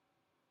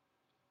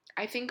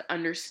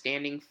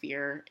understanding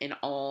fear in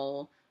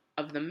all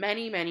of the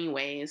many, many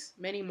ways,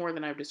 many more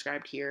than I've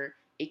described here,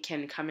 it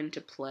can come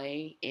into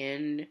play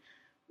in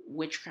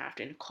witchcraft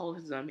and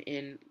occultism,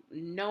 in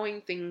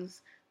knowing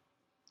things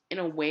in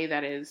a way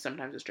that is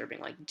sometimes disturbing.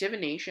 Like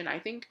divination, I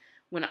think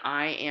when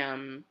I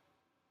am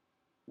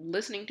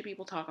listening to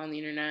people talk on the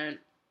internet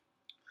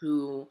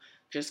who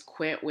just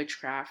quit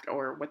witchcraft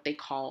or what they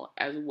call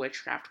as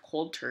witchcraft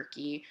cold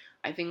turkey,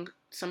 I think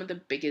some of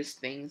the biggest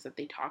things that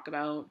they talk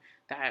about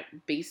that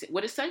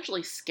what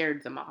essentially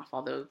scared them off,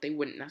 although they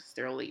wouldn't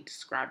necessarily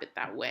describe it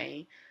that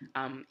way,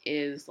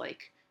 is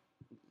like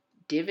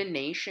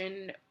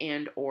divination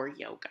and or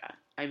yoga.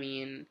 I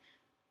mean,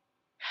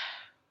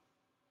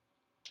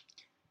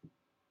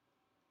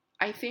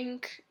 I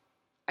think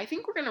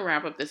we're gonna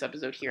wrap up this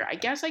episode here. I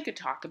guess I could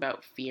talk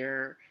about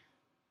fear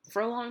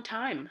for a long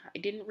time. I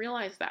didn't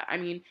realize that. I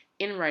mean,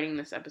 in writing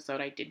this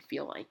episode, I did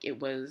feel like it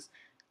was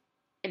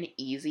an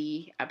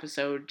easy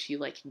episode to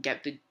like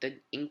get the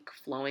ink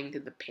flowing to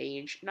the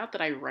page. Not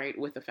that I write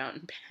with a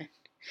fountain pen.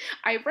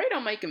 I write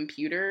on my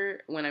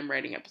computer when I'm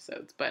writing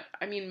episodes, but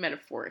I mean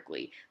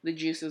metaphorically, the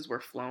juices were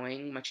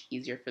flowing much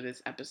easier for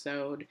this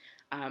episode.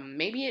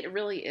 Maybe it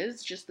really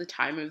is just the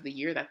time of the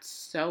year that's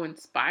so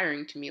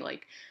inspiring to me.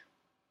 Like,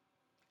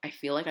 I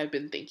feel like I've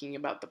been thinking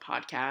about the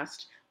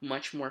podcast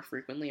much more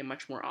frequently and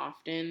much more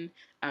often,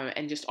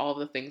 and just all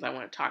the things I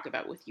want to talk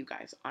about with you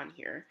guys on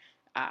here.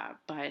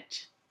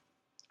 But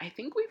I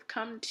think we've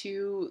come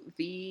to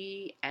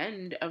the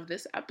end of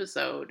this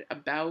episode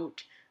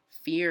about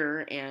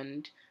fear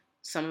and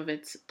some of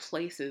its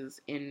places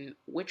in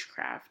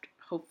witchcraft.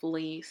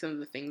 Hopefully, some of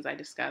the things I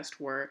discussed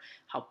were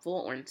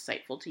helpful or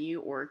insightful to you,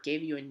 or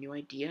gave you a new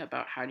idea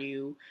about how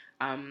to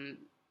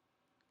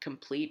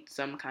complete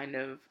some kind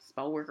of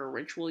spell work or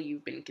ritual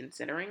you've been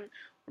considering,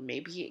 or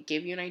maybe it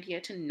gave you an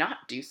idea to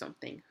not do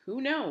something.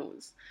 Who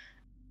knows?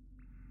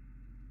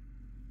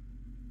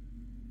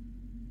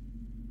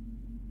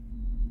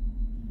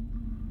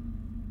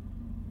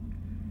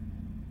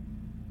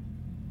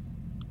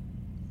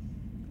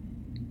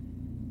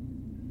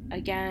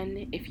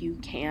 Again, if you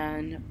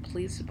can,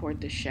 please support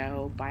the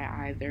show by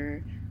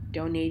either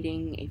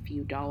donating a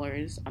few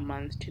dollars a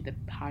month to the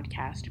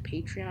podcast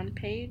Patreon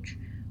page,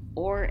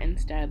 or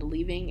instead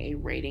leaving a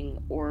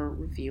rating or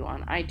review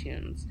on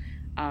iTunes.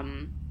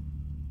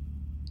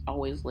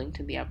 Always linked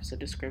in the episode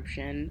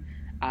description.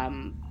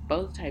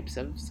 Both types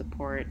of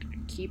support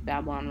keep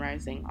Babylon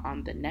Rising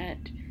on the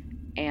net.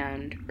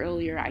 And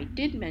earlier I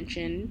did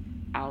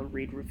mention I'll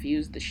read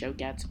reviews the show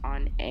gets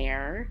on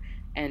air.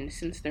 And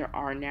since there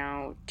are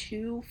now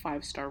 2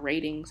 5-star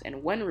ratings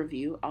and 1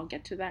 review, I'll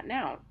get to that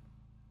now.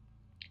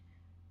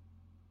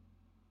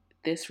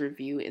 This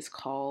review is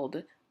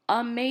called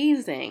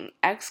Amazing!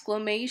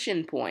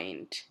 Exclamation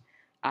point.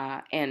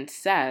 And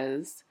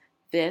says,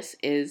 "This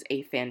is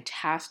a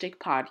fantastic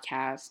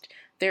podcast.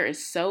 There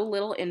is so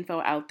little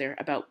info out there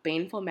about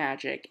baneful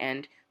magic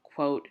and,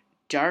 quote,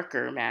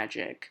 darker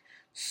magic.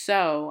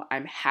 So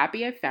I'm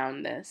happy I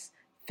found this.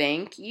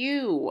 Thank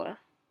you."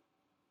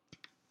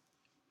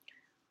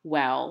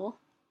 Well,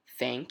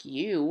 thank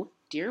you,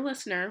 dear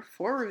listener,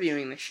 for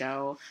reviewing the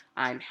show.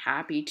 I'm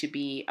happy to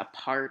be a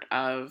part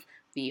of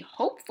the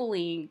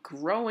hopefully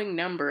growing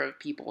number of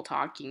people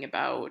talking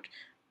about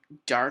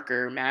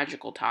darker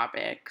magical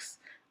topics.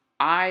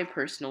 I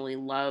personally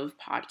love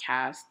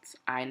podcasts,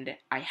 and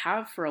I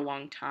have for a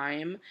long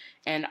time,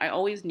 and I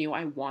always knew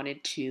I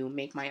wanted to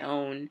make my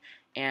own,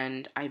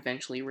 and I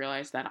eventually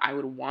realized that I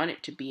would want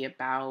it to be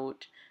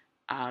about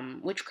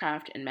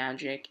witchcraft and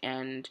magic,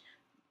 and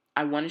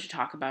I wanted to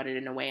talk about it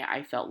in a way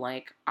I felt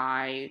like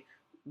I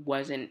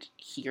wasn't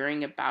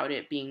hearing about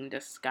it being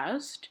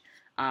discussed.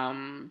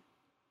 Um,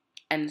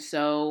 and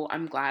so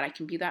I'm glad I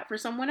can be that for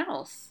someone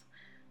else.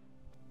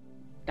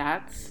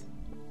 That's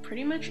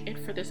pretty much it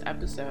for this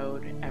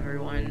episode,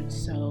 everyone.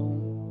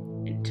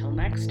 So until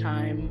next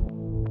time,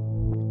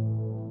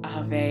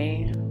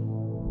 Ave